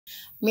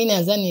Mimi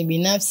nadhani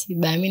binafsi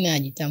Amina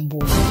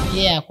ajitambue.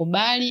 Yeye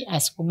akubali,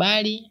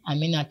 asikubali,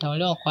 Amina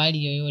ataolewa kwa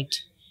hali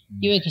yoyote.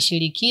 Iwe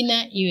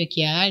kishirikina, iwe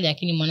kihalali,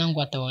 lakini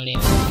mwanangu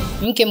ataolewa.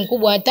 Mke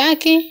mkubwa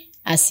atake,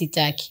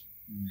 asitaki.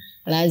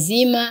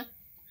 Lazima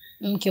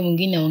mke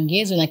mwingine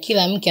aongezwe, na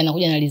kila mke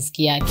anakuja na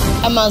riziki yake.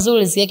 Kama nzuri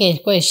riziki yake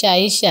ilikuwa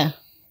ishaisha,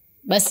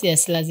 basi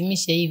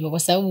asilazimishe hivyo, kwa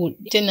sababu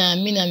tena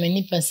Amina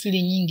amenipa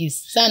siri nyingi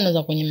sana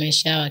za kwenye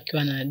maisha yao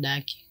akiwa na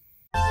dadake.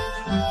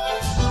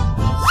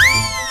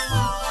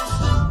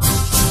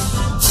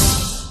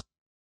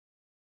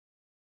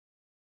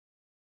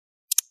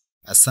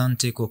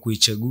 Asante kwa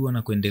kuichagua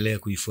na kuendelea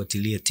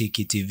kuifuatilia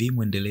Tiki TV,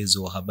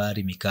 mwendelezo wa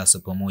habari, mikasa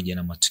pamoja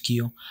na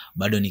matukio.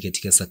 Bado ni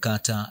katika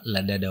sakata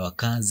la dada wa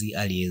kazi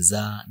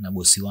aliyezaa na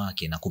bosi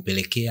wake na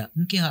kupelekea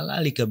mke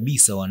halali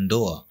kabisa wa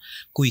ndoa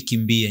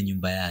kuikimbia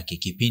nyumba yake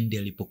kipindi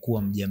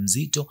alipokuwa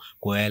mjamzito,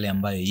 kwa yale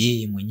ambayo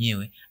yeye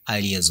mwenyewe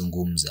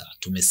aliyazungumza.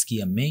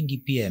 Tumesikia mengi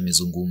pia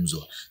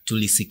yamezungumzwa.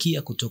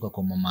 Tulisikia kutoka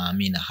kwa mama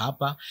Amina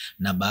hapa,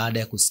 na baada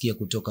ya kusikia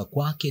kutoka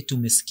kwake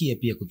tumesikia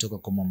pia kutoka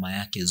kwa mama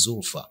yake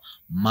Zulfa,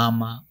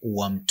 mama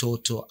wa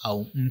mtoto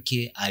au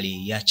mke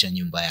aliyeacha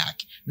nyumba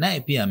yake, naye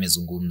pia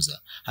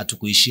amezungumza.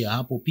 Hatukuishia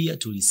hapo, pia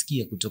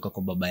tulisikia kutoka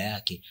kwa baba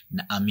yake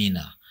na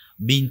Amina,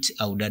 binti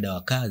au dada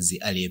wa kazi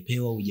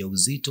aliyepewa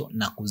ujauzito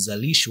na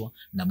kuzalishwa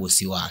na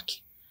bosi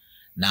wake.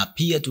 Na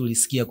pia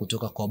tulisikia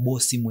kutoka kwa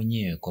bosi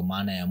mwenyewe, kwa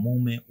maana ya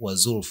mume wa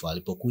Zulfa,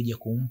 alipokuja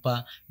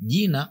kumpa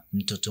jina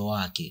mtoto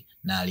wake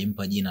na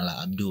alimpa jina la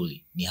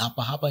Abduli. Ni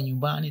hapa hapa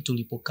nyumbani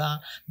tulipokaa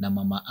na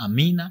mama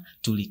Amina,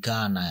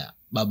 tulikaa na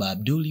baba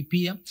Abduli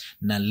pia,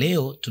 na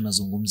leo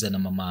tunazungumza na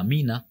mama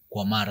Amina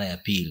kwa mara ya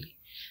pili.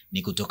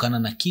 Ni kutokana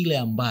na kile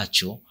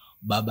ambacho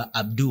baba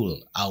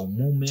Abdul au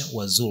mume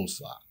wa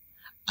Zulfa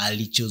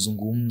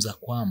alichozungumza,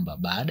 kwamba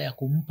baada ya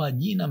kumpa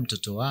jina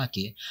mtoto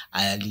wake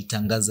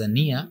alitangaza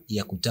nia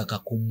ya kutaka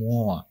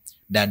kumuoa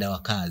dada wa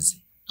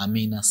kazi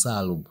Amina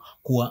Salum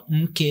kuwa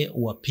mke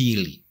wa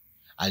pili.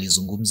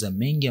 Alizungumza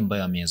mengi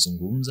ambayo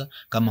ameyazungumza.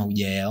 Kama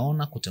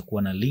hujayaona,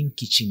 kutakuwa na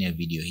linki chini ya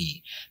video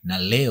hii. Na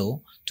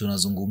leo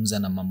tunazungumza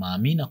na mama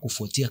Amina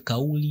kufuatia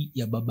kauli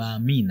ya baba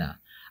Amina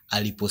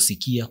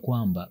aliposikia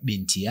kwamba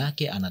binti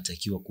yake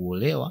anatakiwa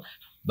kuolewa.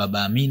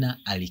 Baba Amina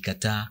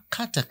alikataa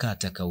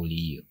kata kauli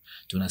hiyo.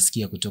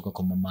 Tunasikia kutoka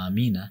kwa mama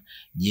Amina,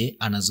 je,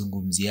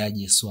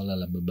 anazungumziaje swala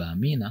la baba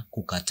Amina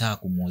kukataa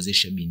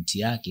kumuozesha binti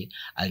yake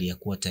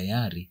aliyekuwa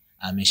tayari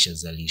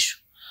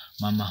ameshazalishwa.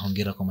 Mama,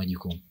 hongera kwa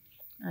majukumu.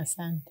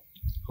 Asante.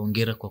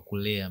 Hongera kwa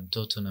kulea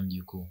mtoto na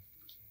mjukuu.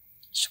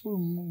 Shukuru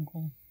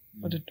Mungu.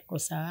 Wote tuko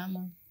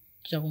salama.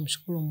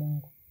 Tunakumshukuru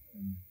Mungu.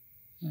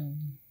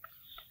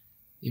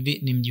 Hivi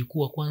ni mjukuu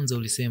wa kwanza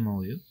ulisema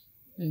huyo?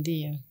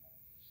 Ndiyo.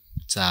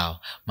 Sawa.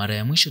 Mara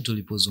ya mwisho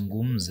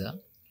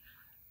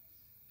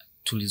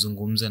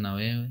tulizungumza na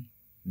wewe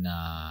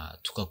na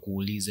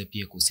tukakuuliza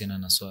pia kuhusiana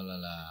na swala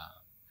la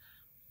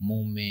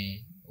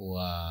mume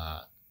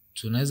wa,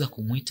 tunaweza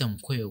kumuita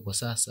mkweo kwa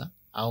sasa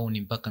au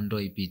ni mpaka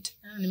ndoa ipite?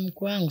 Ni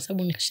mkwe wangu,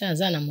 sababu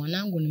nikishazaa na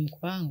mwanangu ni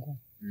mkwe wangu.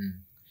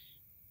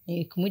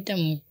 Ni kumuita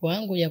mkwe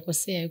wangu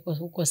yakosea,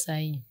 yuko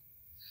sahihi.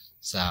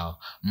 Sawa.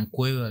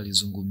 Mkweo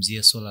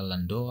alizungumzia swala la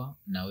ndoa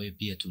na wewe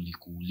pia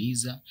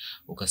tulikuuliza,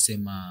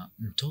 ukasema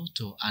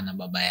mtoto ana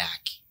baba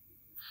yake.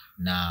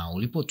 Na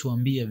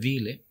ulipotuambia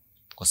vile,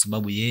 kwa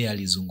sababu yeye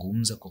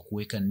alizungumza kwa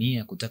kuweka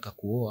nia kutaka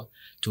kuoa,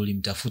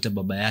 tulimtafuta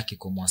baba yake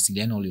kwa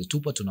mawasiliano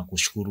uliotupa,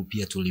 tunakushukuru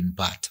pia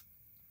tulimpata.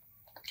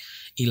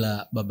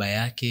 Ila baba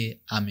yake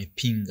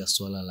amepinga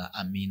swala la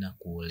Amina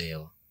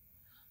kuolewa.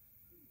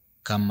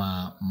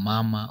 Kama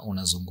mama,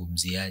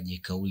 unazungumziaje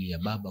kauli ya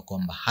baba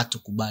kwamba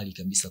hatukubali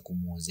kabisa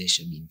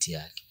kumuozesha binti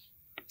yake?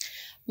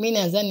 Mimi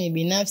nadhani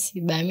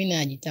binafsi Amina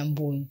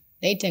ajitambue.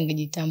 Laiti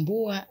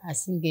angejitambua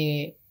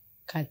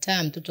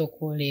asingekataa mtoto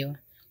kuolewa.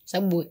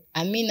 Sababu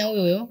Amina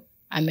huyo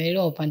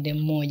amelelewa upande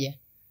mmoja,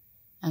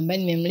 ambaye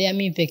nimemlea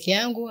mimi peke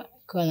yangu,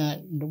 kwa na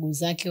ndugu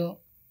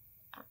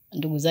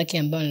zake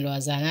ambao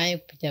niliwazaa naye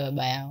kupitia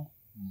baba yao.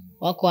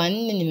 Wako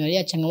wanne,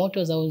 nimelea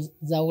changamoto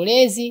za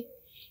ulezi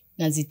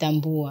na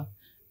zitambua.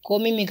 Kwa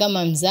mimi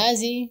kama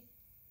mzazi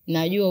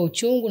najua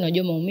uchungu,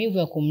 najua maumivu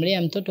ya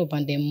kumlea mtoto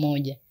upande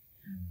mmoja.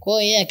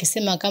 Kwa hiyo yeye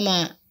akisema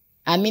kama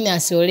Amina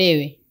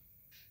asiolewe,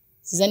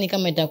 sidhani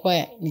kama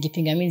itakuwa ni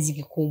kipingamizi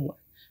kikubwa.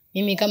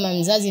 Mimi kama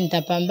mzazi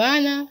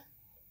nitapambana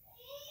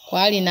kwa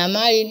hali na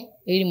mali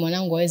ili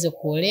mwanangu aweze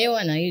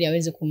kuolewa na ili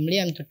aweze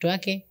kumlea mtoto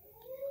wake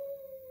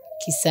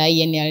kisahihi,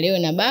 yani alewe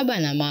na baba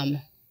na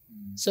mama.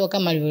 So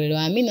kama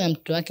alivyolelewa Amina na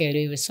mtoto wake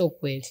alewe, sio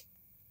kweli.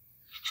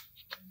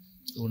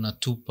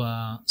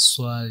 Unatupa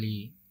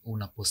swali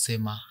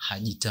unaposema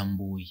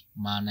hajitambui,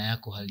 maana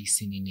yako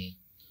halisi ni nini?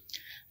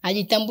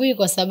 Hajitambui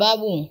kwa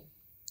sababu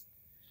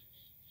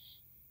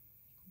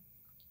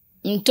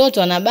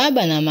mtoto ana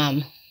baba na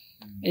mama.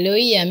 Leo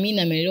hii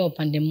Amina amelelewa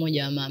upande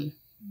mmoja wa mama.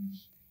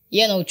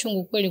 Yeye ana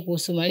uchungu kweli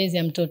kuhusu malezi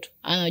ya mtoto.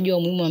 Anajua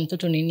umuhimu wa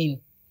mtoto ni nini.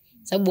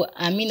 Sababu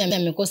Amina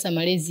amekosa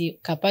malezi,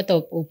 kapata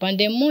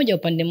upande mmoja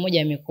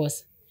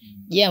amekosa.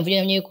 Je,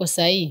 mvujana mwenyewe yuko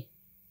sahihi?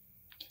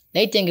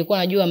 Laiti angekuwa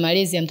anajua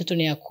malezi ya mtoto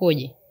ni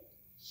yakoje,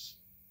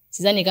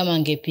 sidhani kama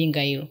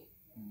angepinga hilo.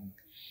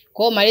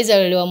 Kwa hiyo malezi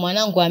aliolewa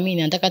mwanangu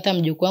Amina, nataka hata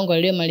mjukuu wangu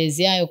aliolewe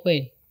malezi hayo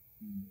kweli?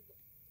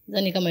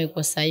 Sidhani kama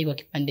yuko sahihi kwa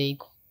kipande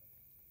hiko.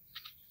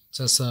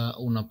 Sasa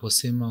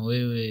unaposema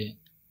wewe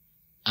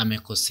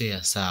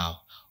amekosea,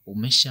 sawa,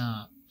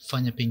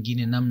 umeshafanya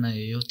pengine namna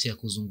yoyote ya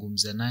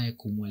kuzungumza naye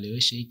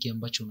kumuelewesha hiki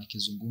ambacho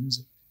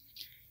unakizungumza?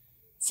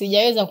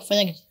 Sijaweza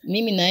kufanya,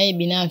 mimi na yeye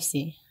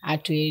binafsi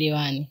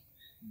hatuelewani.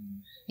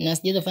 Na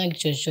sijaweza kufanya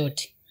kitu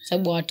chochote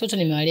sababu watoto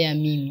nimewalea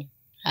mimi,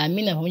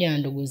 Amina pamoja na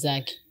ndugu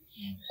zake.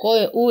 Kwa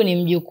hiyo huyu ni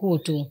mjukuu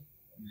tu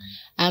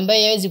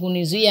ambaye hawezi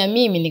kunizuia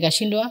mimi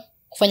nikashindwa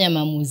kufanya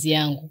maamuzi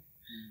yangu.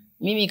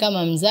 Mimi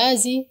kama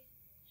mzazi,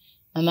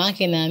 mama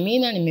yake na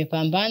Amina,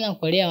 nimepambana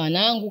kulea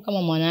wanangu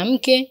kama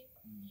mwanamke.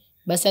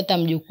 Basi hata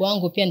mjukuu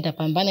wangu pia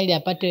nitapambana ili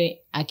apate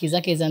haki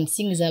zake za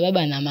msingi za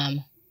baba na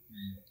mama.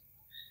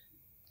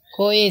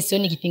 Kwa hiyo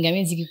sioni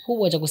kipingamizi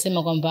kikubwa cha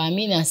kusema kwamba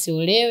Amina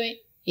asiolewe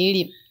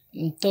ili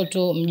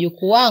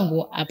mjukuu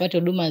wangu apate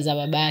huduma za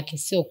baba yake.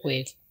 Sio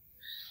kweli.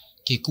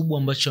 Kikubwa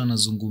ambacho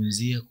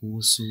anazungumzia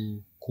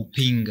kuhusu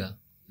kupinga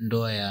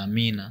ndoa ya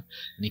Amina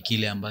ni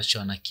kile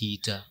ambacho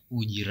anakiita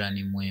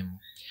ujirani mwema,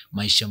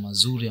 maisha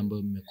mazuri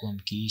ambayo mmekuwa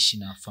mkiishi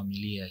na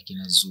familia ya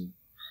kina Zuu,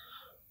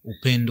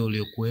 upendo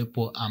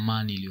uliokuwepo,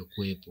 amani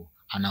iliyokuwepo.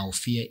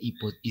 Anahofia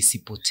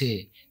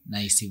isipotee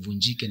na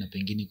isivunjike na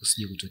pengine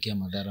kusije kutokea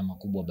madhara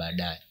makubwa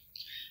baadaye.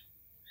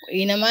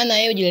 Ina maana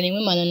yeye ujirani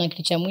mwema anaona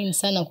kitu cha muhimu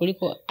sana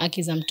kuliko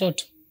haki za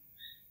mtoto.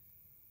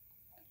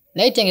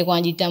 Laiti angekuwa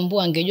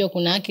anajitambua, angejua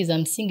kuna haki za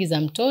msingi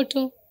za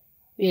mtoto,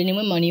 ujirani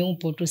mwema ni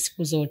upo tu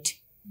siku zote.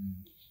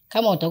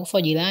 Kama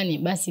utakufa jirani,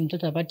 basi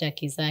mtoto apate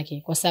haki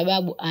zake, kwa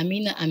sababu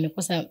Amina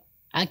amekosa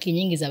haki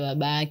nyingi za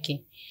baba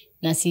yake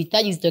na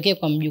sihitaji zitokee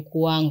kwa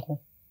mjukuu wangu.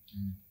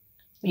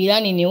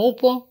 Jirani ni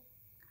upo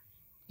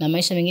na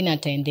maisha mengine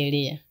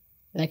yataendelea,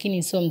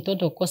 lakini sio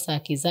mtoto kukosa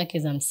haki zake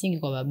za msingi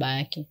kwa baba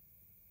yake.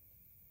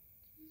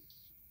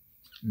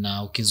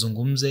 Na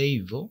ukizungumza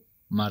hivyo,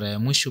 mara ya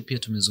mwisho pia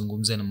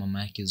tumezungumza na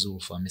mama yake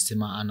Zulfa,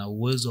 amesema ana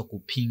uwezo wa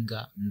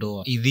kupinga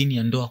ndoa. Idhini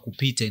ya ndoa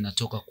kupita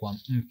inatoka kwa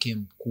mke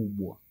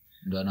mkubwa,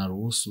 ndio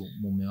anaruhusu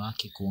mume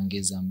wake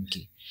kuongeza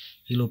mke.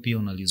 Hilo pia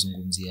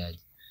unalizungumziaje?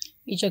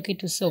 Hicho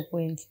kitu sio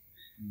kweli.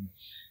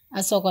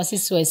 Hasa kwa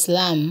sisi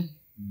Waislamu,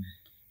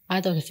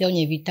 hata ukifika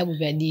kwenye vitabu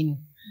vya dini,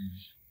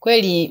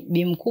 kweli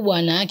bi mkubwa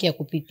ana haki ya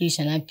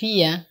kupitisha, na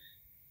pia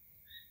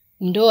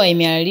ndoa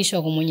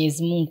imehalalishwa kwa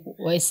Mwenyezi Mungu.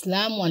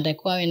 Waislamu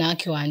wanatakiwa wawe na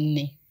wake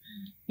wanne.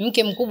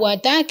 Mke mkubwa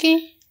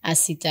atake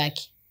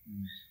asitaki,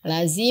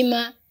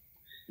 lazima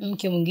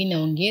mke mwingine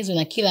aongezwe,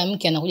 na kila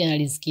mke anakuja na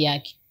riziki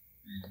yake.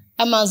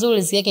 Kama Zuu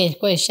riziki yake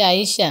ilikuwa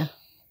ishaisha,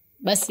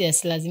 basi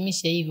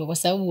asilazimishe hivyo, kwa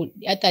sababu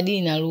hata dini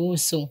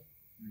inaruhusu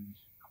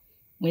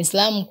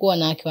Muislamu kuwa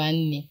na wake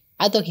wanne.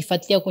 Hata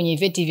ukifuatilia kwenye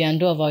vyeti vya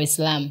ndoa vya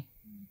Waislamu,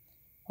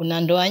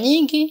 kuna ndoa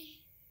nyingi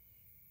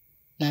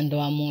na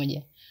ndoa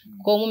moja.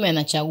 Kwa mume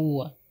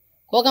anachagua.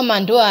 Kwa kama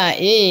ndoa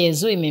yeye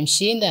Zuu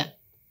imemshinda,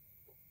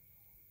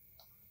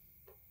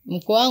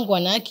 mke wangu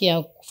ana haki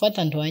ya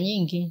kufuata ndoa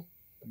nyingi.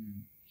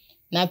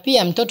 Na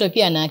pia mtoto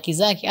pia ana haki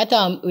zake.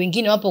 Hata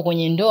wengine wapo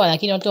kwenye ndoa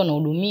lakini watu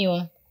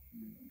wanahudumiwa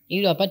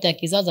ili wapate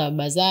haki zao za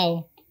baba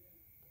zao.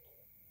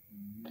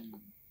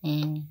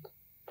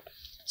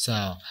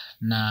 Sawa.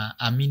 Na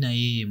Amina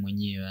yeye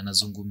mwenyewe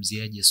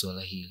anazungumziaje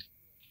swala hili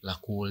la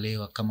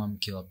kuolewa kama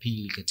mke wa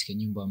pili katika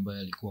nyumba ambayo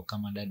alikuwa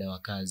kama dada wa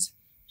kazi?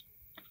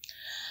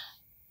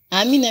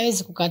 Amina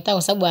hawezi kukataa,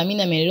 kwa sababu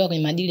Amina amelelewa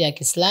kwenye maadili ya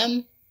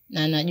Kiislamu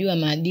na anajua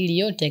maadili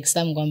yote ya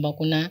Kiislamu kwamba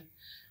kuna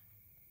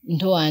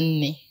ndoa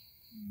 4.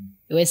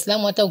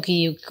 Waislamu hata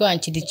ukiwa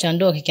cheti cha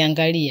ndoa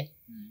kikiangalia,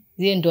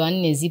 zile ndoa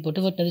 4 zipo.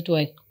 Tofauti na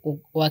zetu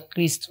wa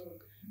Kristo.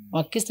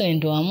 Wa Kristo ni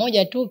ndoa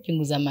moja tu,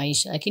 pingu za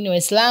maisha, lakini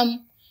Waislamu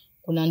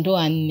kuna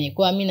ndoa 4.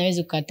 Kwa Amina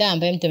hawezi kukataa,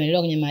 ambaye mtu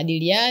amelelewa kwenye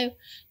maadili hayo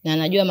na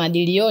anajua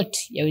maadili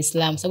yote ya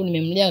Uislamu, sababu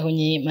nimemlea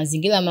kwenye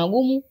mazingira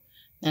magumu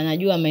na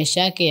anajua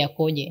maisha yake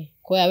yakoje.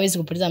 Kwa hiyo hawezi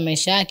kupoteza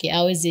maisha yake,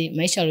 hawezi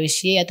maisha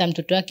aliyoishi yeye, hata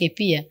mtoto wake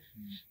pia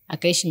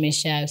akaishi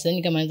maisha hayo.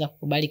 Sidhani kama anaweza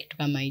kukubali kitu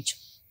kama hicho.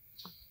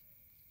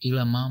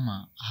 Ila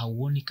mama,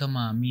 hauoni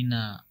kama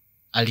Amina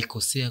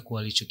alikosea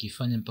kwa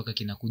alichokifanya mpaka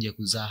kinakuja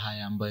kuzaa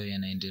haya ambayo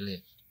yanaendelea?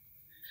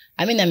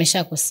 Amina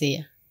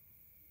ameshakosea.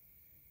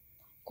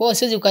 Kwa hiyo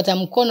siwezi kukata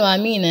mkono wa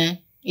Amina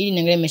ili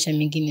niangalie maisha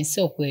mengine,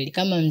 sio kweli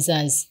kama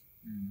mzazi.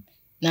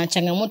 Na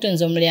changamoto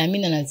nilizomlea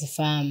Amina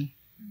nazifahamu.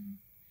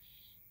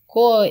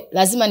 Kwa hiyo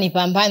lazima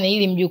nipambane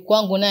ili mjukuu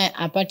wangu naye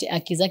apate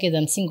haki zake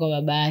za msingi kwa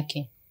baba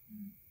yake.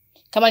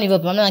 Kama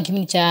nilivyopambana na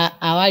kipindi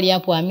cha awali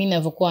hapo Amina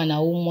alivyokuwa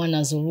anaumwa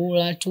na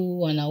zurura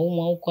tu,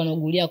 anaumwa huko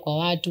anagulia kwa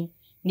watu,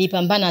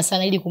 nilipambana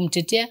sana ili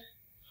kumtetea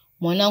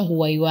mwanangu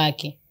uhai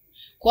wake.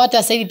 Kwa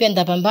hata sasa hivi pia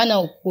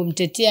nitapambana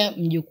kumtetea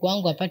mjukuu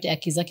wangu apate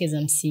haki zake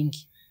za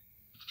msingi.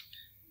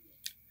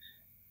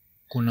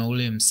 Kuna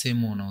ule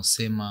msemo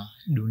unaosema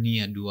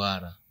dunia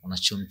duara,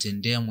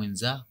 unachomtendea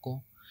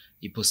mwenzako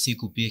ipo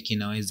siku pia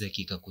kinaweza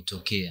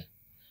kikakutokea.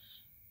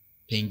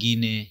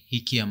 Pengine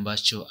hiki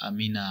ambacho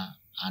Amina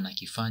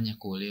anakifanya,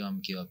 kuolewa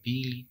mke wa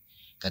pili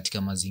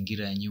katika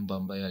mazingira ya nyumba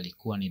ambayo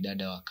alikuwa ni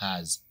dada wa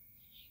kazi,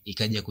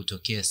 ikaja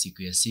kutokea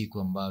siku ya siku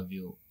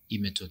ambavyo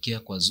imetokea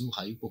kwa Zuu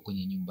hayupo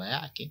kwenye nyumba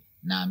yake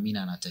na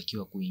Amina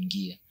anatakiwa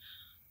kuingia,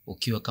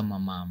 ukiwa kama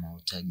mama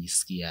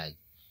utajisikiaje?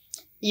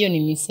 Hiyo ni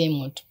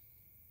misemo tu.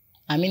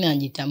 Amina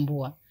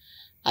anajitambua.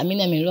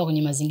 Amina amelelewa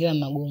kwenye mazingira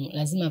magumu,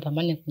 lazima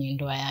apambane kwenye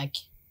ndoa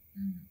yake.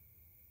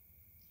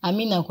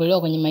 Amina kulelewa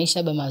kwenye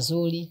maisha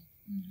mazuri.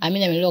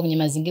 Amina amelelewa kwenye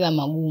mazingira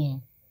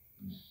magumu.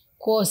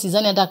 Kwa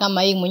sidhani hata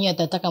kama yeye mwenyewe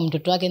atataka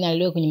mtoto wake na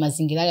alelewe kwenye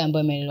mazingira yale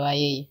ambayo amelelewa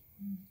yeye.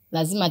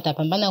 Lazima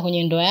atapambana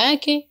kwenye ndoa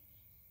yake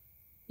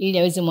ili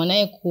aweze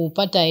mwanae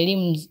kupata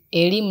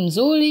elimu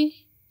nzuri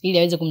ili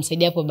aweze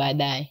kumsaidia hapo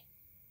baadaye.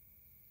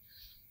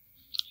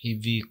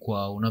 Hivi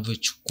kwa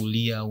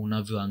unavyochukulia,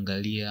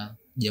 unavyoangalia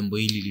jambo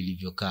hili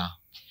lilivyokaa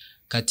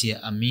kati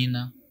ya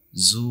Amina,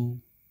 Zuu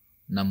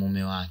na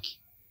mume wake,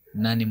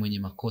 nani mwenye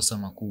makosa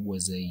makubwa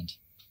zaidi?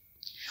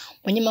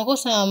 Mwenye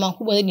makosa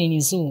makubwa zaidi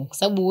ni Zuu, kwa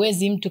sababu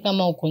huwezi mtu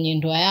kama uko kwenye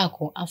ndoa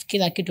yako afu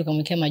kila kitu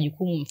kamwekea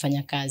majukumu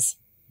mfanyakazi.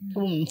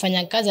 Sababu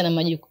mfanyakazi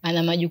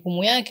ana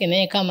majukumu yake na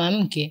yeye kama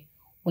mke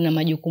una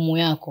majukumu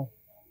yako.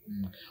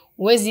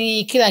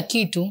 Huwezi kila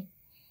kitu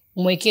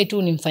umwekee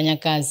tu ni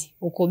mfanyakazi.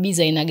 Uko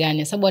biza ina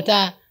gani? Sababu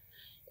hata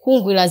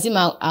kungu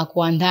lazima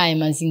akuandae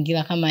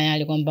mazingira kama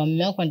yale kwamba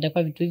mume wako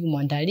anatakiwa vitu hivi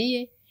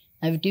muandalie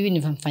na vitu hivi ni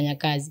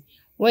mfanyakazi.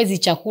 Huwezi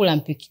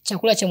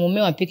chakula cha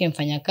mumeo apike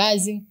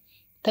mfanyakazi,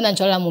 tena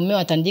chakula mumeo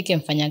atandike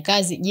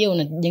mfanyakazi. Je,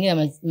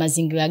 unajengea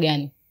mazingira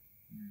gani?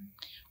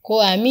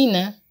 Kwa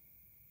Amina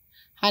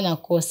hana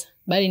kosa,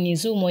 bali ni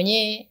Zuu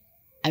mwenyewe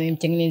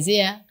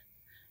amemtengenezea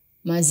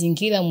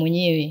mazingira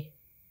mwenyewe.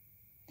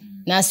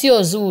 Na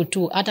sio Zuu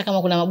tu, hata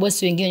kama kuna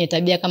mabosi wengine wenye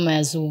tabia kama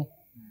ya Zuu,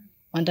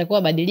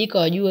 wanatakiwa badilika,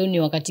 wajue ni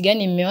wakati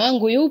gani mume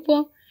wangu yupo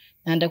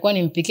na natakuwa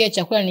nimpikie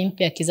chakula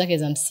nimpe haki zake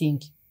za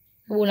msingi.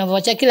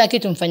 Unavyoacha kila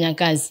kitu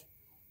mfanyakazi,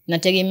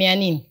 nategemea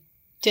nini?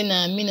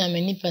 Tena Amina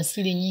amenipa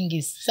siri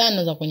nyingi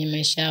sana za kwenye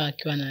maisha yao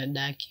akiwa na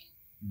dadake.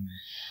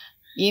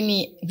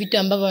 Yaani vitu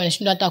ambavyo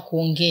anashindwa hata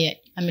kuongea,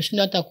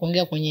 ameshindwa hata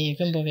kuongea kwenye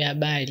vyombo vya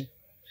habari.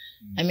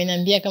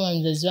 Ameniambia kama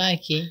mzazi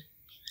wake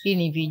ili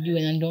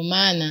nivijue, na ndio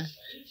maana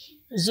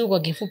Zuu kwa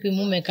kifupi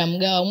mume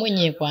kamgawa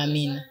mwenyewe kwa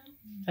Amina.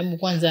 Sababu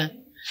kwanza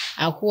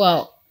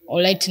hakuwa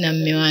alright na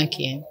mume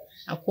wake.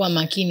 Hakuwa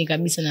makini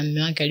kabisa na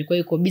mume wake, alikuwa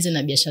yuko busy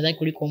na biashara yake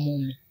kuliko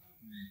mume.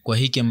 Kwa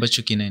hiki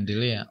ambacho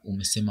kinaendelea,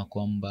 umesema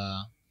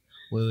kwamba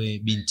wewe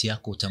binti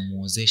yako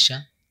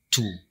utamuozesha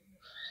tu.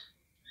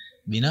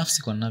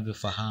 Binafsi kwa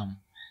ninavyofahamu,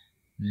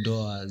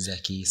 ndoa za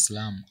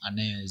Kiislamu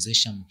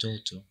anayeozesha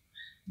mtoto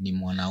ni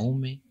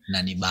mwanaume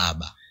na ni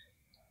baba.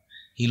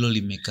 Hilo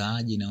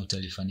limekaaje na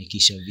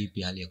utalifanikisha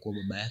vipi hali ya kuwa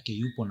baba yake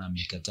yupo na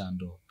amekataa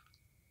ndoa?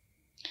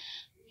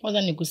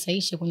 Kwanza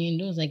nikusahishe, kwenye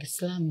ndoa za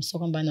Kiislamu sio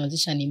kwamba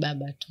anaozesha ni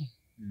baba tu.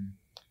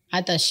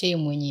 Hata shehe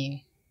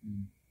mwenyewe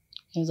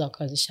anaweza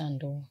kuozesha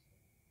ndoa.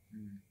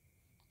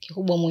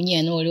 Kikubwa mwenyewe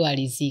anaolewa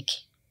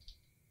riziki.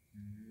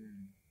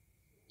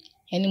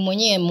 Yaani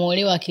mwenyewe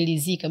muolewa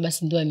akilizika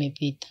basi ndoa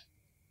imepita.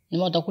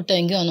 Ndio utakuta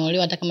wengine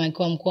wanaolewa hata kama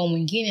akiwa mkoa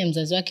mwingine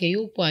mzazi wake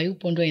yupo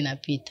hayupo ndoa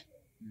inapita.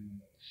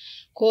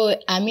 Kwa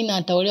hiyo Amina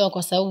ataolewa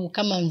kwa sababu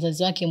kama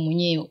mzazi wake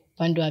mwenyewe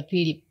upande wa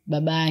pili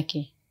baba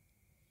yake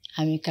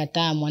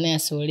amekataa mwanae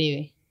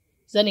asiolewe,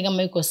 sidhani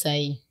kama yuko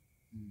sahihi.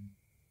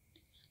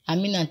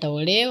 Amina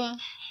ataolewa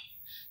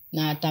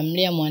na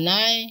atamlea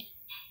mwanae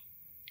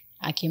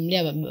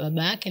akimlea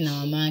baba yake na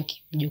mama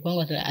yake. Mjukuu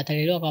wangu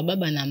atalelewa kwa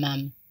baba na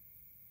mama.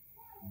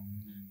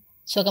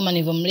 Sio kama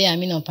nilivyomlea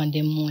Amina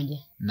upande mmoja.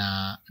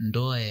 Na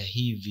ndoa ya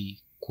hivi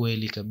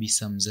kweli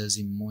kabisa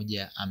mzazi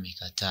mmoja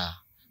amekataa,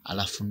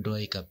 alafu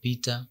ndoa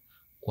ikapita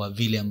kwa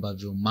vile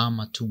ambavyo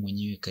mama tu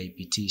mwenyewe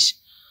kaipitisha,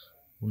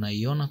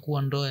 unaiona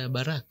kuwa ndoa ya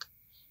baraka?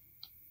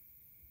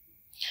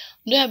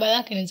 Ndoa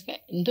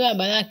ya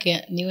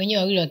baraka ni wenyewe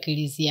wawili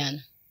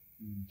wakiliziana.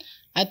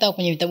 Hata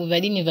kwenye vitabu vya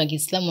dini vya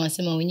Kiislamu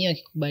wanasema wenyewe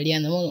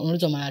wakikubaliana,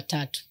 unaulizwa mara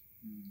 3.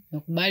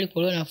 Nimekubali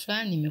kuolewa na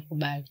fulani,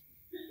 nimekubali.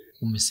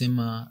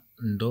 Umesema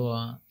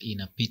ndoa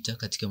inapita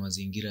katika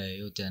mazingira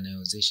yoyote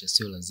anayoozesha,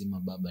 sio lazima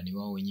baba, ni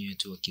wao wenyewe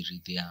tu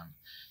wakiridhiana.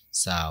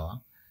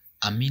 Sawa.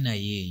 Amina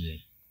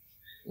yeye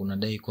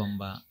unadai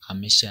kwamba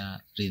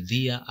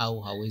amesharidhia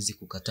au hawezi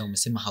kukataa?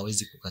 Umesema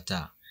hawezi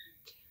kukataa.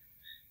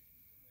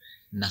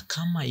 Na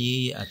kama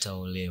yeye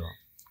ataolewa,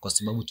 kwa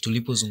sababu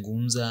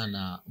tulipozungumza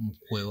na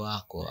mkwe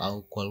wako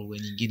au kwa lugha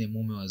nyingine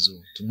mume wa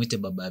Zuu, tumuite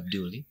baba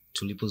Abduli,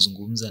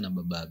 tulipozungumza na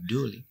baba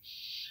Abduli,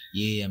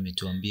 yeye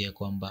ametuambia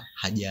kwamba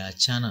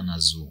hajaachana na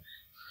Zuu.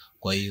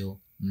 Kwa hiyo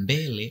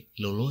mbele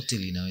lolote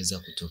linaweza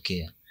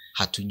kutokea.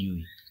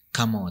 Hatujui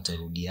kama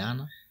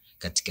watarudiana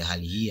katika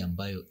hali hii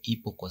ambayo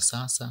ipo kwa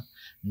sasa,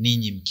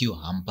 ninyi mkiwa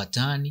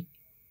hampatani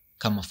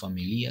kama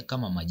familia,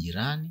 kama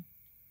majirani.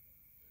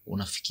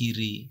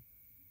 Unafikiri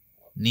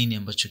nini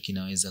ambacho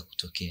kinaweza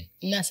kutokea?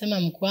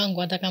 Nasema mkuu wangu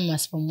hata kama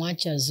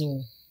asipomwacha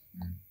Zuu,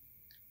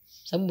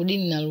 sababu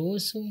dini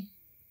inaruhusu,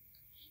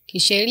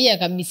 kisheria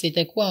kabisa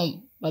itakuwa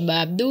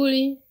baba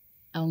Abduli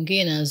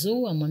aongee na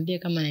Zuu amwambie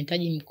kama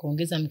anahitaji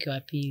kuongeza mke wa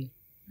pili.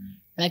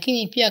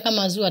 Lakini pia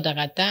kama Zuu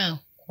atakataa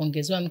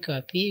kuongezewa mke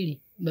wa pili,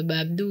 baba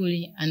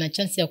Abduli ana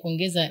chance ya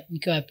kuongeza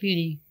mke wa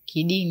pili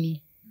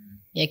kidini.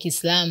 ya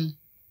Kiislamu.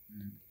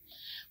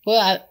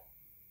 Kwa hiyo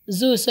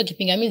Zuu sio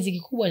kipingamizi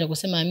kikubwa cha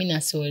kusema Amina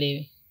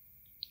asiolewe.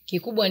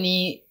 Kikubwa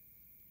ni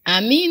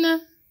Amina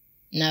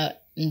na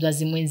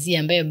mzazi mwenzie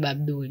ambaye baba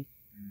Abdul.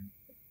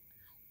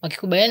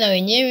 Wakikubaliana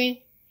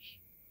wenyewe,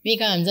 mimi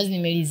kama mzazi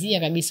nimelizia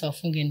kabisa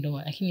wafunge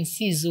ndoa, lakini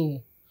si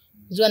Zuu.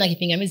 Zuu ana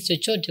kipingamizi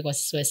chochote kwa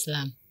sisi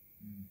Waislamu.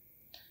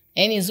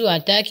 Yaani Zuu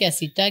atake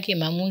asitake,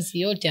 maamuzi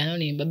yote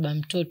anaona ni baba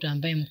mtoto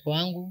ambaye mko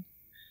wangu.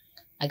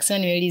 Akisema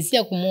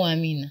nimelizia kumuoa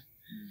Amina,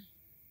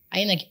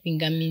 haina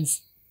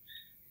kipingamizi.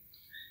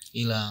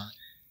 Ila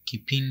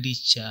kipindi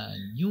cha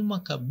nyuma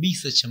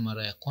kabisa cha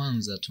mara ya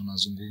kwanza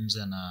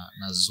tunazungumza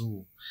na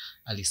Zuu,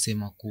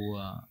 alisema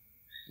kuwa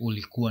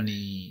ulikuwa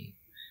ni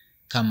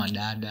kama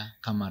dada,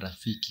 kama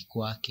rafiki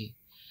kwake.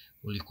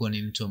 Ulikuwa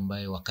ni mtu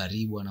ambaye wa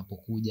karibu,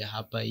 anapokuja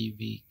hapa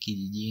hivi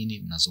kijijini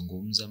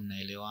mnazungumza,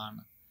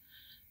 mnaelewana.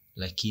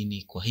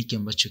 Lakini kwa hiki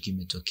ambacho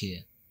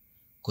kimetokea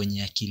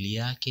kwenye akili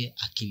yake,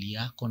 akili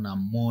yako na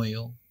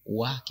moyo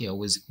wake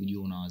hauwezi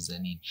kujua unawaza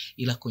nini,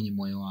 ila kwenye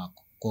moyo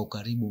wako, kwa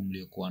ukaribu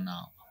mliokuwa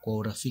nao, kwa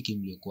urafiki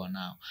mliokuwa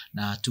nao,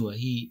 na hatua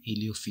hii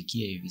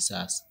iliyofikia hivi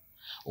sasa,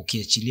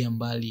 ukiachilia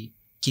mbali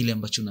kile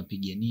ambacho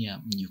unapigania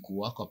mjukuu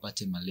wako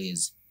apate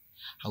malezi,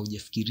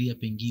 haujafikiria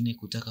pengine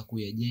kutaka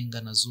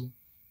kuyajenga na Zuu?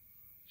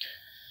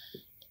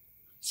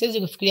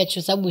 Siwezi kufikiria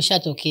kwa sababu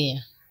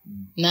ishatokea.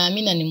 Na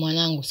Amina ni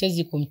mwanangu,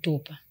 siwezi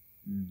kumtupa.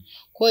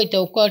 Kwa hiyo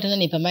itakuwa tena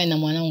nipambane na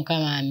mwanangu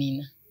kama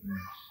Amina.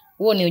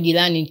 Huo ni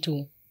ujirani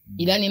tu.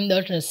 Jirani muda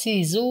wote,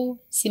 si Zuu,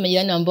 si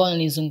majirani ambao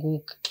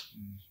wananizunguka.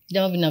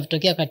 Ndio mambo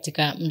vinatokea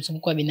katika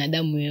mzunguko wa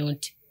binadamu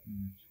yote.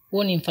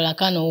 Huo ni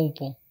mfarakano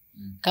upo.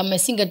 Kama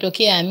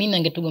singetokea Amina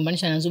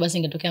angetugombanisha na Zuu, basi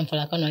ingetokea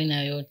mfarakano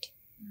aina yoyote.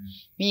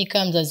 Mimi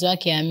kama mzazi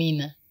wake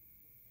Amina,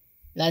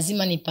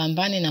 lazima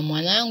nipambane na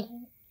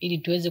mwanangu ili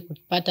tuweze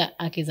kupata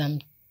haki za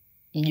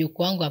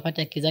mjukuu wangu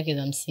apate haki zake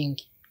za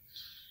msingi.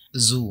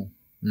 Zuu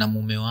na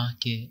mume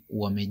wake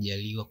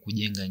wamejaliwa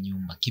kujenga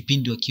nyumba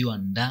kipindi wakiwa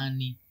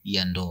ndani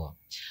ya ndoa.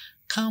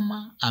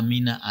 Kama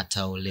Amina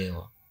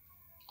ataolewa,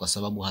 kwa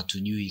sababu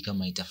hatujui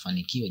kama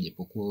itafanikiwa,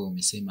 japokuwa wewe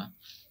umesema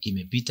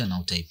imepita na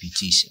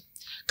utaipitisha.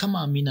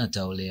 Kama Amina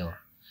ataolewa,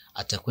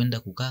 atakwenda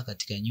kukaa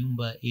katika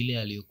nyumba ile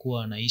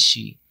aliyokuwa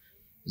anaishi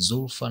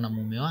Zulfa na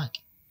mume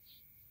wake?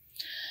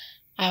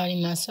 Hayo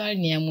ni maswali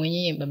ni ya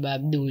mwenyewe baba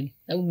Abdul.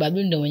 Sababu baba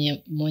Abdul ndio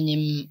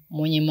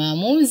mwenye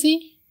maamuzi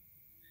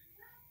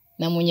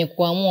na mwenye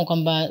kuamua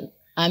kwamba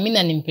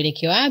Amina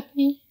nimpeleke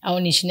wapi au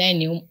niishi naye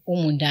ni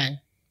humu ndani.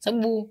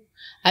 Sababu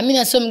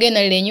Amina sio mgeni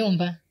na ile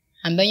nyumba,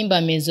 ambayo nyumba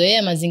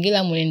amezoea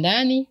mazingira mule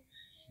ndani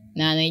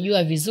na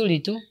anajua vizuri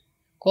tu.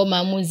 Kwa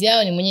maamuzi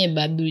yao ni mwenyewe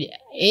baba Abdul.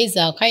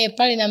 Aidha akae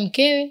pale na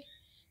mkewe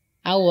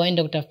au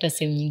waende kutafuta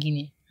sehemu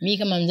nyingine. Mimi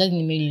kama mzazi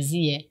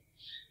nimelizia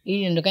ili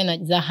niondokane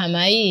na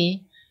zahama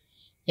hii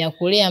ya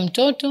kulea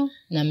mtoto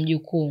na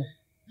mjukuu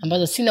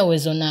ambazo sina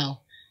uwezo nao.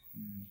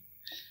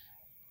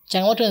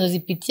 Changamoto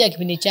ninazozipitia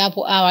kipindi cha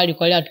hapo awali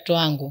kulea watoto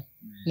wangu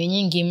ni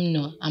nyingi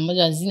mno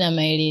ambazo hazina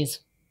maelezo.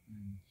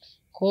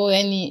 Kwa hiyo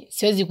yani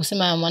siwezi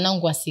kusema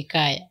mwanangu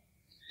asikae.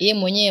 Yeye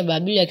mwenyewe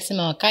babili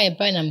akisema wakae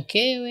pale na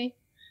mkewe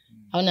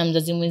au na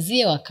mzazi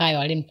mwenzie wakae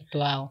wale mtoto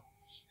wao.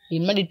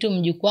 Ilimradi tu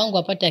mjukuu wangu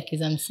apate haki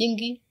za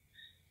msingi,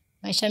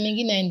 maisha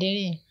mengine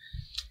yaendelee.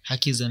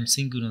 Haki za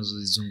msingi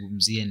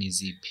unazozizungumzia ni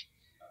zipi?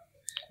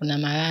 Kuna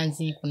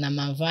malazi, kuna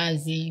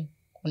mavazi,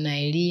 kuna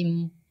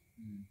elimu.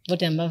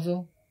 Vote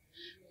ambavyo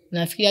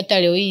nafikiri hata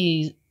leo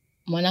hii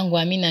mwanangu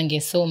Amina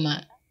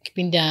angesoma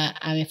kipindi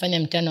amefanya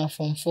mtihani wa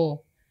form 4.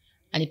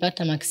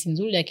 Alipata maksi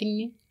nzuri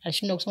lakini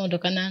alishindwa kusoma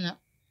kutokana na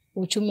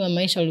uchumi wa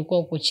maisha ulikuwa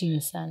uko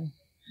chini sana.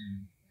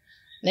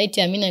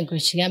 Laiti Amina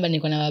angekushikana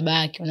niko na baba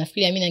yake,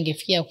 unafikiri Amina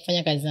angefikia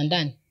kufanya kazi za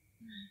ndani?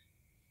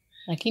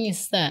 Lakini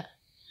sasa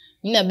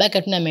mimi na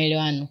baba tuna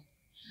maelewano.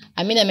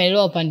 Amina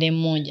ameelewa upande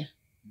mmoja.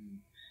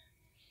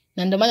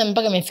 Na ndio maana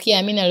mpaka amefikia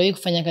Amina leo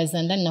kufanya kazi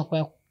za ndani na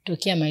kwa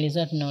kutokea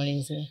maelezo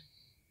tunaolezea.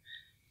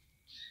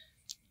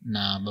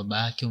 Na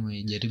baba yake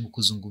umejaribu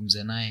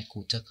kuzungumza naye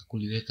kutaka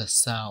kuliweka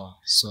sawa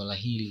swala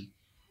hili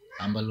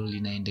ambalo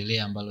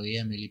linaendelea ambalo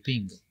yeye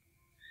amelipinga?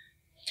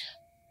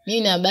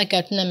 Mimi na baba yake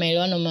hatuna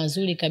maelewano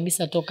mazuri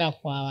kabisa toka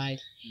hapo awali.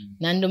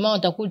 Na ndio maana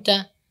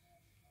utakuta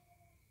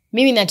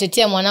mimi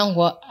natetea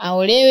mwanangu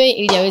aolewe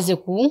ili aweze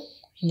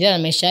kuendelea na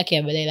maisha yake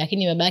ya baadaye,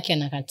 lakini baba yake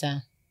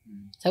anakataa.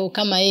 Sababu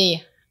kama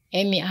yeye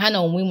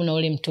hana umuhimu na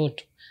ule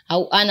mtoto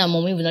au ana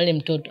maumivu na ule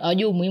mtoto,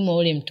 hajui umuhimu wa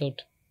ule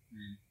mtoto.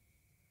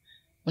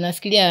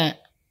 Unafikiria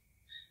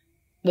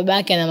baba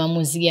yake ana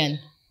maamuzi gani?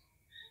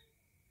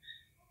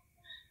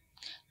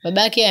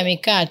 Baba yake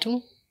amekaa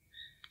tu,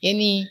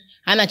 yani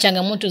hana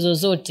changamoto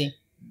zozote.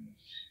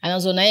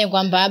 Anazoona yeye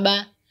kwamba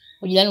baba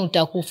ujirani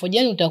utakufa.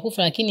 Ujirani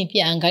utakufa, lakini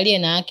pia angalie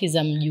na haki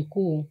za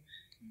mjukuu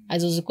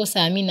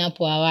azozikosa Amina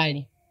hapo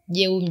awali.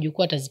 Je, huyu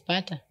mjukuu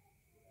atazipata?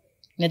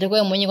 Natakiwa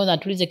yeye mwenyewe kwanza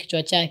atulize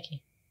kichwa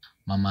chake.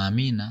 Mama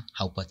Amina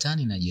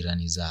haupatani na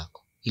jirani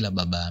zako, ila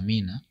baba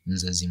Amina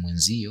mzazi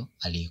mwenzio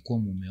aliyekuwa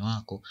mume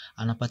wako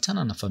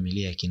anapatana na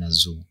familia ya kina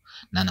Zuu,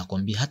 na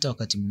anakuambia hata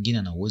wakati mwingine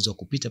ana uwezo wa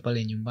kupita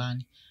pale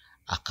nyumbani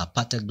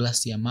akapata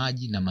glasi ya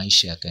maji na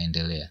maisha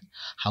yakaendelea.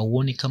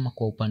 Hauoni kama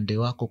kwa upande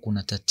wako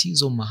kuna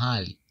tatizo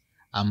mahali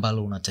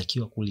ambalo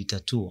unatakiwa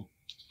kulitatua?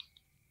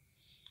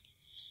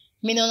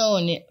 Mimi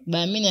naona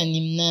Amina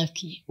ni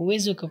mnafiki.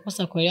 Uwezi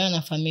ukakosa kuelewana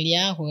na familia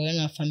yako,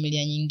 kuelewana na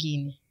familia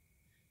nyingine.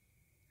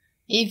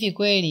 Hivi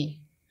kweli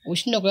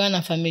ushindwe kuelewana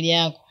na familia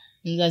yako,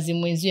 mzazi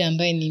mwenzio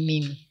ambaye ni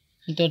mimi,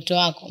 mtoto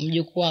wako,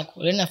 mjukuu wako,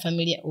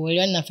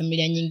 uelewane na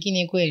familia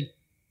nyingine kweli?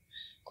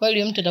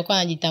 Kweli mtu atakuwa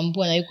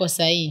anajitambua na yuko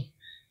sahihi?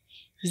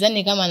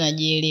 Sidhani kama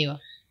anajielewa.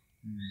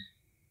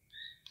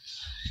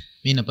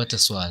 Mimi napata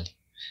swali.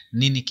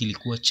 Nini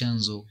kilikuwa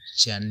chanzo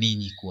cha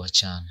ninyi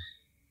kuachana?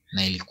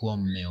 Na ilikuwa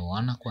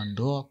mmeoana kwa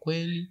ndoa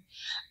kweli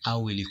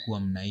au ilikuwa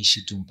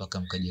mnaishi tu mpaka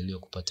mkajaliwa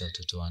kupata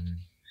watoto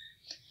wanne?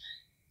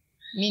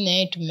 Mimi na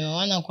yeye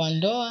tumeoana kwa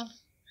ndoa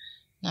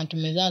na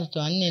tumezaa watoto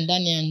wanne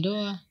ndani ya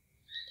ndoa.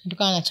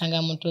 Kutokana na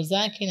changamoto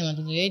zake na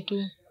matatizo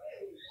yetu,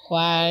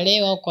 kwa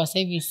leo au kwa sasa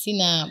hivi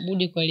sina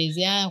budi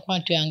kuelezea kwa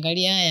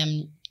tuangalia haya ya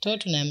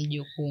mtoto na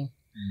mjukuu.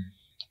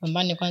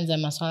 Tupambane kwanza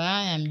masuala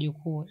haya ya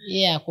mjukuu.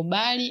 Yeye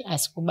akubali,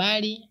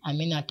 asikubali,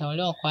 Amina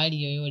ataolewa kwa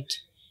hali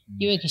yoyote.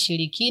 Iwe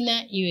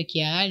kishirikina, iwe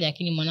kihalali,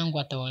 lakini mwanangu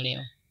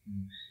ataolewa.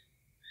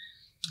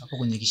 Hapo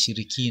kwenye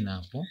kishirikina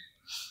hapo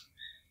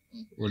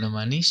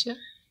unamaanisha?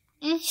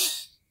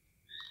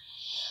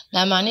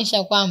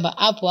 Namaanisha kwamba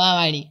hapo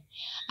awali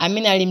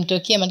Amina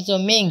alimtokea matatizo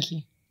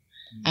mengi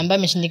ambayo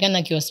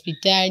ameshindikana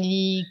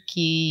kihospitali,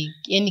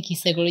 yani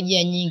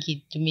kisaikolojia nyingi.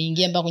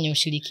 Tumeingia mpaka kwenye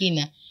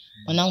ushirikina.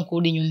 Mwanangu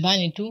kurudi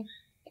nyumbani tu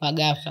kwa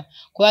ghafla.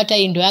 Kwa hata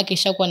hii ndoa yake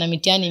ishakuwa na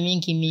mitihani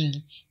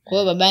mingi. Kwa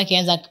hiyo baba yake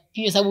anza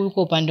pia, sababu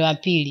yuko upande wa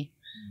pili.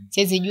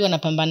 Siwezi jua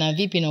anapambana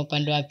vipi na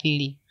upande wa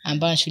pili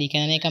ambao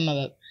anashirikiana naye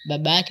kama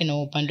baba yake na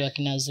upande wa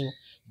kinazo.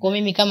 Kwa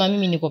mimi kama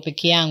mimi niko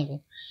peke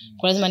yangu,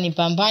 kwa lazima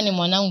nipambane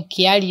mwanangu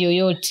kiali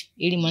yoyote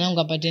ili mwanangu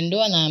apate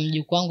ndoa na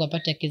mjukuu wangu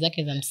apate haki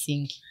zake za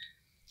msingi.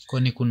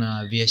 Kwani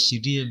kuna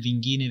viashiria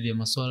vingine vya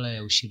masuala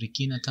ya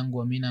ushirikina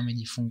tangu Amina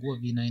amejifungua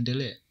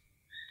vinaendelea?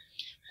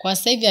 Kwa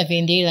sasa hivi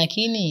haviendelei,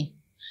 lakini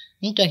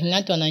mtu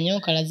akingatwa na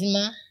nyoka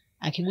lazima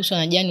akiguswa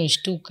na jani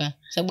ushtuka,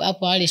 sababu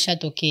hapo hali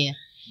ishatokea.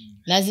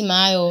 Lazima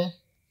hayo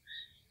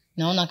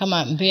naona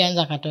kama mbele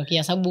anza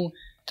katokea, sababu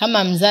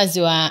kama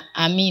mzazi wa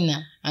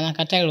Amina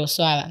anakataa hilo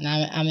swala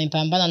na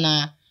amepambana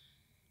na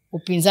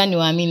upinzani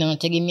wa Amina,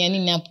 unategemea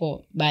nini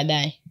hapo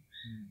baadaye?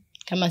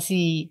 Kama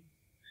si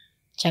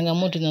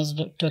changamoto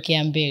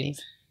zinazotokea mbele.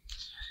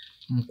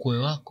 Mkwe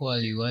wako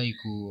aliwahi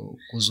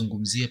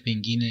kuzungumzia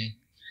pengine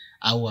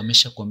au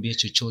ameshakwambia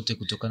chochote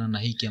kutokana na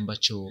hiki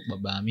ambacho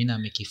baba Amina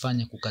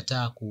amekifanya,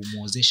 kukataa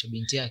kumuozesha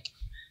binti yake?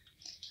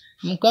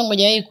 Mkwe wangu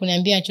hajawahi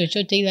kuniambia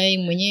chochote, ila yeye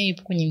mwenyewe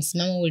yupo kwenye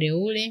msimamo ule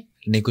ule.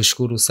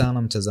 Nikushukuru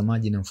sana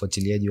mtazamaji na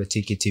mfuatiliaji wa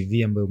Tiki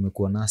TV ambaye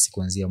umekuwa nasi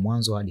kuanzia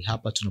mwanzo hadi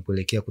hapa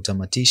tunapoelekea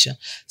kutamatisha.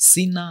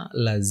 Sina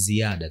la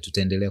ziada,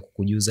 tutaendelea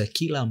kukujuza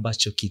kila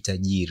ambacho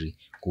kitajiri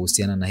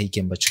kuhusiana na hiki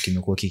ambacho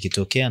kimekuwa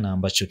kikitokea na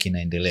ambacho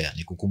kinaendelea.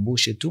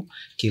 Nikukumbushe tu,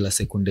 kila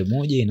sekunde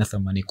moja ina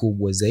thamani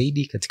kubwa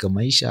zaidi katika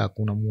maisha,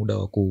 hakuna muda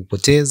wa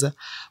kupoteza.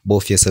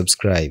 Bofya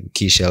subscribe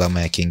kisha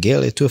alama ya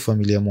kengele, tuwe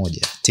familia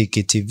moja.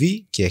 Tiki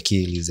TV,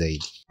 kiakili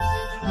zaidi.